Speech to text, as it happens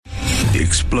The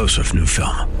explosive new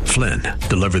film, Flynn,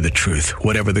 Deliver the Truth,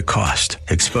 Whatever the Cost,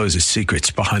 exposes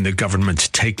secrets behind the government's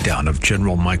takedown of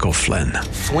General Michael Flynn.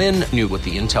 Flynn knew what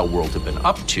the intel world had been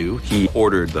up to. He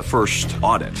ordered the first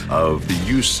audit of the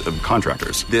use of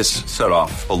contractors. This set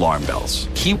off alarm bells.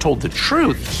 He told the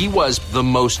truth. He was the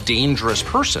most dangerous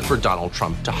person for Donald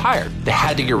Trump to hire. They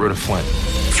had to get rid of Flynn.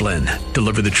 Flynn,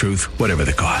 Deliver the Truth, Whatever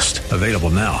the Cost. Available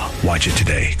now. Watch it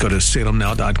today. Go to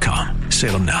salemnow.com.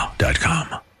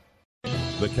 salemnow.com.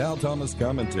 The Cal Thomas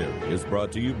Commentary is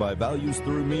brought to you by Values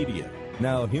Through Media.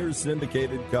 Now here's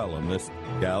syndicated columnist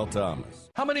Cal Thomas.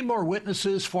 How many more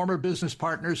witnesses, former business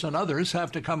partners, and others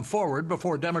have to come forward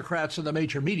before Democrats and the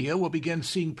major media will begin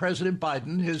seeing President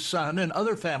Biden, his son, and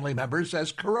other family members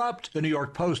as corrupt? The New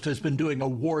York Post has been doing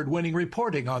award-winning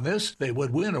reporting on this. They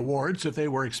would win awards if they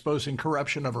were exposing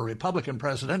corruption of a Republican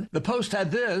president. The Post had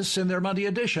this in their Monday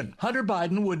edition. Hunter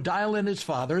Biden would dial in his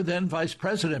father, then Vice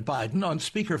President Biden, on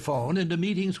speakerphone into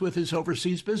meetings with his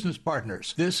overseas business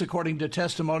partners. This, according to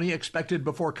testimony expected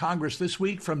before Congress this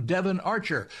week from Devin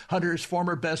Archer, Hunter's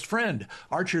former best friend.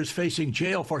 Archer's facing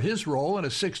jail for his role in a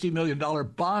 $60 million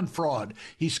bond fraud.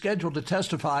 He's scheduled to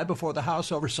testify before the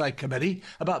House Oversight Committee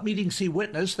about meetings he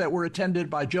witnessed that were attended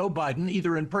by Joe Biden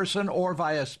either in person or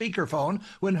via speakerphone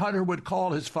when Hunter would call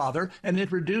his father and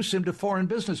introduce him to foreign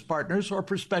business partners or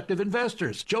prospective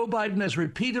investors. Joe Biden has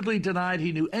repeatedly denied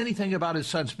he knew anything about his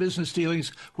son's business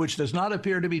dealings, which does not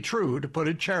appear to be true, to put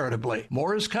it charitably.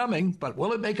 More is coming, but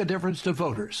will it make a difference to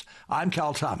voters? I'm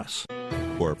Cal Thomas.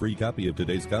 For a free copy of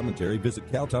today's commentary, visit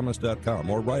calthomas.com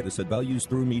or write us at Values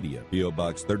Through Media, P.O.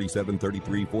 Box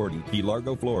 373340, Key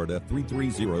Largo, Florida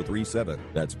 33037.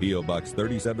 That's P.O. Box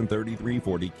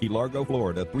 373340, Key Largo,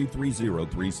 Florida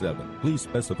 33037. Please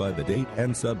specify the date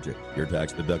and subject. Your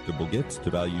tax-deductible gifts to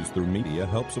Values Through Media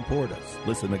help support us.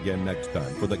 Listen again next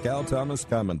time for the Cal Thomas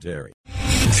Commentary.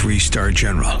 Three-star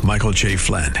General Michael J.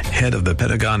 Flynn, head of the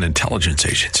Pentagon Intelligence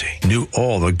Agency, knew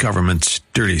all the government's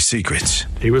dirty secrets.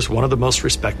 He was one of the most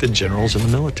respected generals in the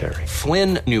military.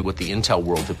 Flynn knew what the intel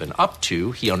world had been up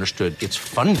to. He understood its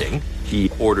funding. He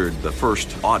ordered the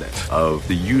first audit of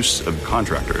the use of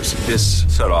contractors. This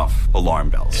set off alarm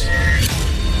bells.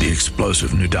 The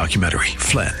explosive new documentary,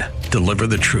 Flynn, Deliver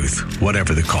the Truth,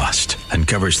 Whatever the Cost,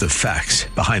 uncovers the facts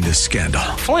behind this scandal.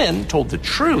 Flynn told the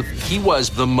truth. He was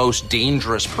the most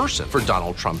dangerous person for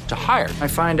Donald Trump to hire. I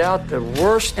find out the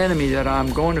worst enemy that I'm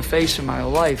going to face in my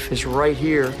life is right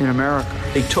here in America.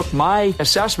 They took my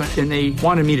assessment and they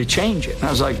wanted me to change it. And I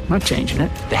was like, I'm not changing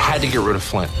it. They had to get rid of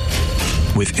Flynn.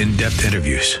 With in-depth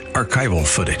interviews, archival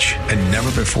footage, and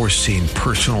never-before-seen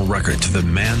personal records of the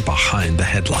man behind the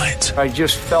headlines. I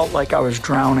just felt like I was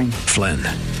drowning. Flynn,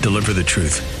 Deliver the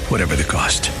Truth, Whatever the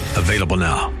Cost. Available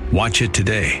now. Watch it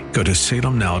today. Go to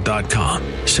salemnow.com.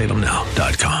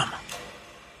 salemnow.com.